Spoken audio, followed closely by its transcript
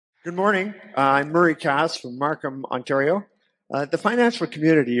Good morning. I'm Murray Cass from Markham, Ontario. The financial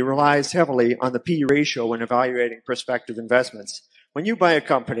community relies heavily on the P/E ratio when evaluating prospective investments. When you buy a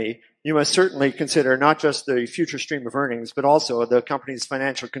company, you must certainly consider not just the future stream of earnings, but also the company's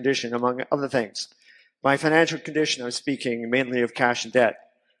financial condition, among other things. By financial condition, I'm speaking mainly of cash and debt.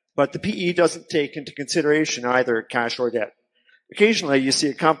 But the PE doesn't take into consideration either cash or debt. Occasionally, you see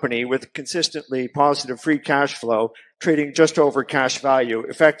a company with consistently positive free cash flow trading just over cash value,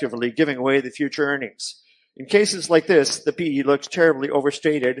 effectively giving away the future earnings. In cases like this, the PE looks terribly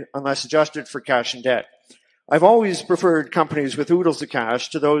overstated unless adjusted for cash and debt. I've always preferred companies with oodles of cash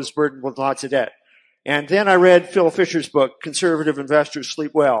to those burdened with lots of debt. And then I read Phil Fisher's book, Conservative Investors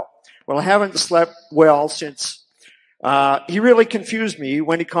Sleep Well. Well, I haven't slept well since. He really confused me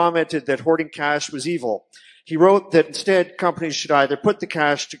when he commented that hoarding cash was evil. He wrote that instead companies should either put the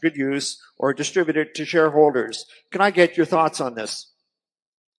cash to good use or distribute it to shareholders. Can I get your thoughts on this?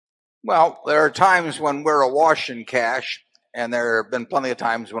 Well, there are times when we're awash in cash, and there have been plenty of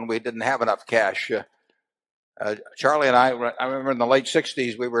times when we didn't have enough cash. Charlie and I remember in the late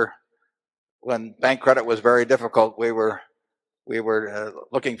 60s, when bank credit was very difficult, we were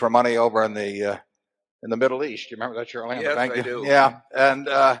looking for money over in the Middle East. Do you remember that, Charlie? Yes, I do. Yeah, and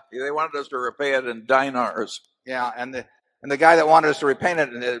they wanted us to repay it in dinars. Yeah, and the guy that wanted us to repay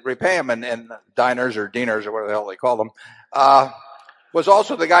him in dinars or dinars or whatever the hell they call them, was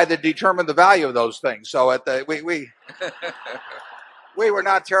also the guy that determined the value of those things. So we were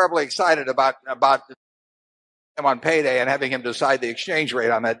not terribly excited about him on payday and having him decide the exchange rate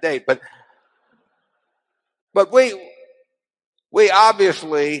on that date. But we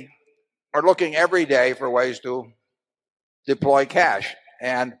obviously are looking every day for ways to deploy cash.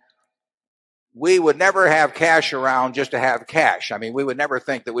 And we would never have cash around just to have cash. I mean, we would never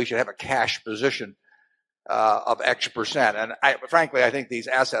think that we should have a cash position of X percent. And frankly, I think these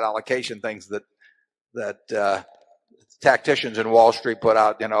asset allocation things that tacticians in Wall Street put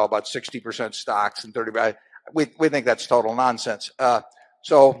out, about 60% stocks and 30%, we think that's total nonsense.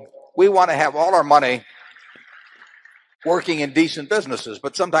 So we want to have all our money working in decent businesses,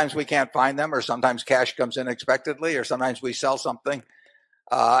 but sometimes we can't find them, or sometimes cash comes in unexpectedly, or sometimes we sell something,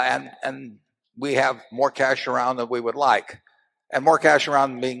 and we have more cash around than we would like. And more cash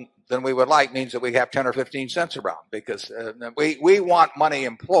around than we would like means that we have 10 or 15 cents around, because we want money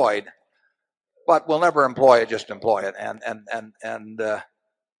employed, but we'll never employ it, just employ it. And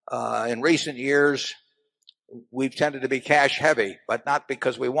in recent years, we've tended to be cash heavy, but not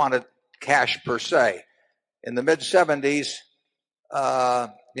because we wanted cash per se. In the mid-70s,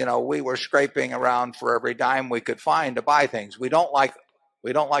 we were scraping around for every dime we could find to buy things. We don't like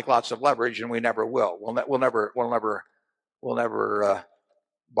lots of leverage, and we never will. We'll never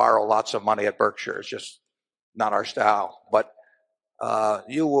borrow lots of money at Berkshire. It's just not our style. But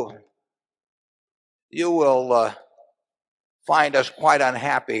you will find us quite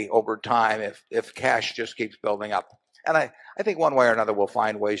unhappy over time if cash just keeps building up. And I think one way or another we'll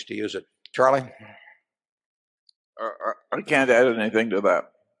find ways to use it. Charlie? I can't add anything to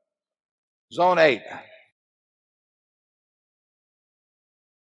that. Zone 8.